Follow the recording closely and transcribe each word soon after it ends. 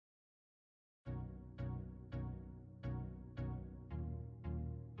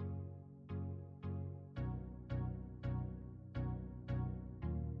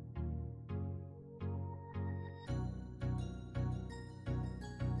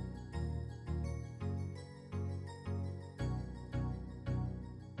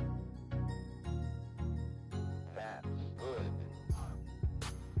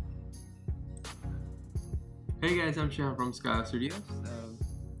Hey guys, I'm Shah from Sky Studios.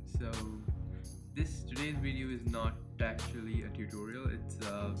 So today's video is not actually a tutorial. It's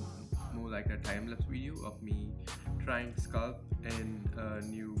more like a time-lapse video of me trying to sculpt in a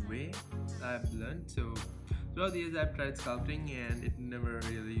new way I've learned. So throughout the years, I've tried sculpting and it never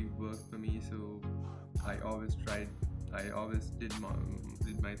really worked for me. So I always did my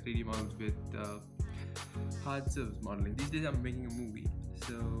 3D models with hard surface modeling. These days, I'm making a movie.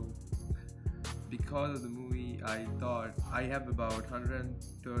 So because of the movie, I thought I have about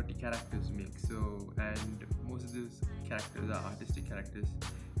 130 characters to make. So, and most of those characters are artistic characters,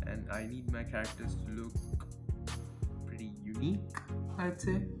 and I need my characters to look pretty unique, I'd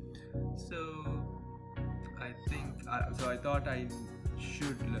say. So I thought I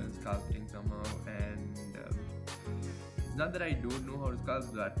should learn sculpting somehow, and it's not that I don't know how to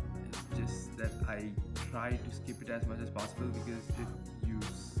sculpt, but it's just that I try to skip it as much as possible, because if you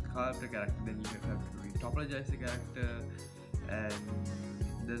sculpt a character, then you have to retopologize the character, and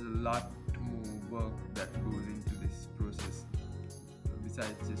there's a lot more work that goes into this process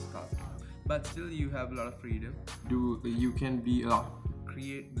besides just sculpting. But still, you have a lot of freedom. You can be a lot more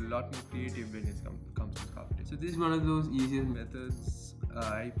creative when it comes to sculpting. So this is one of those easiest methods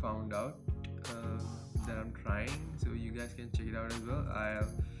I found out that I'm trying. So you guys can check it out as well.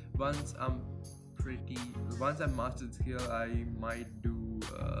 Once I master the skill, I might do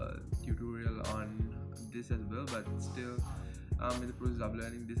a tutorial on this as well, but still I'm in the process of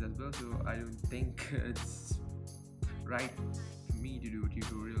learning this as well, so I don't think it's right for me to do a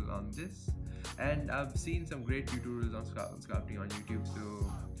tutorial on this. And I've seen some great tutorials on sculpting on YouTube,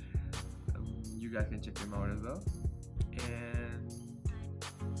 so you guys can check them out as well. And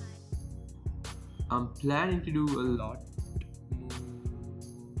I'm planning to do a lot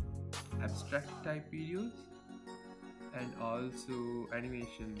abstract type videos and also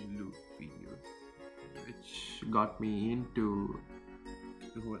animation loop videos, which got me into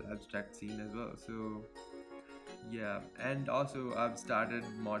the whole abstract scene as well. So yeah, and also I've started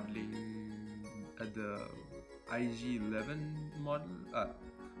modeling the IG-11 model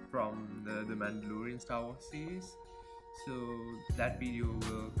from the Mandalorian Star Wars series, so that video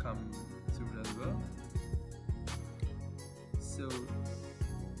will come soon as well. So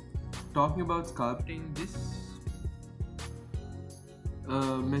talking about sculpting, this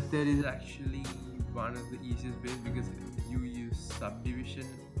method is actually one of the easiest ways, because you use subdivision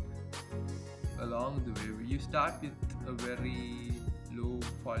along the way. You start with a very low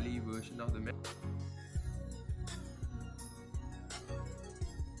poly version of the method.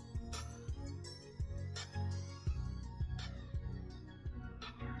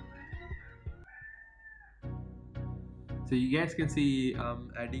 So you guys can see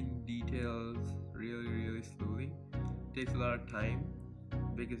I'm adding details really slowly. It takes a lot of time,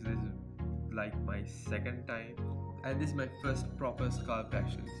 because this is like my second time, and this is my first proper sculpt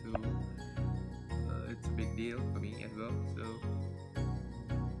actually, so it's a big deal for me as well. So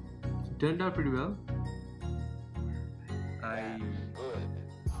it turned out pretty well. I'm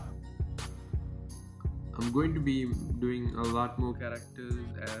going to be doing a lot more characters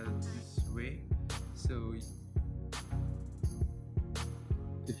as this way, so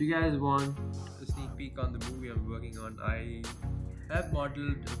if you guys want a sneak peek on the movie I'm working on, I have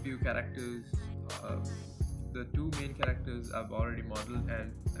modeled a few characters. The two main characters I've already modeled,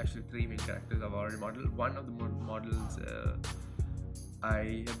 and actually three main characters I've already modeled. One of the models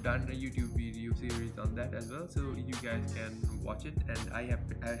I have done a YouTube video series on that as well, so you guys can watch it. And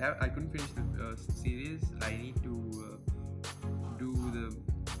I couldn't finish the series. I need to do the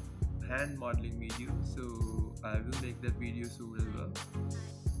hand modeling video, so I will make that video soon as well.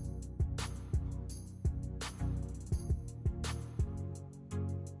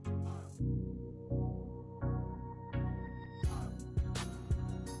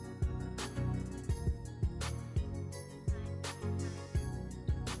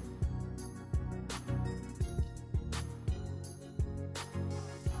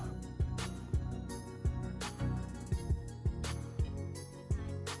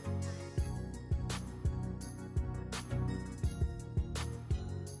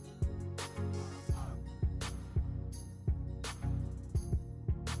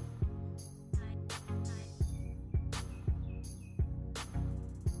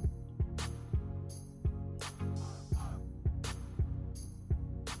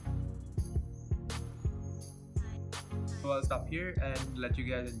 So I'll stop here and let you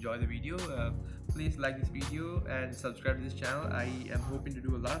guys enjoy the video. Please like this video and subscribe to this channel. I am hoping to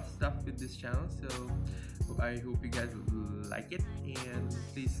do a lot of stuff with this channel, so I hope you guys will like it, and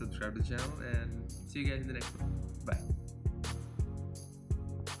please subscribe to the channel, and see you guys in the next one. Bye.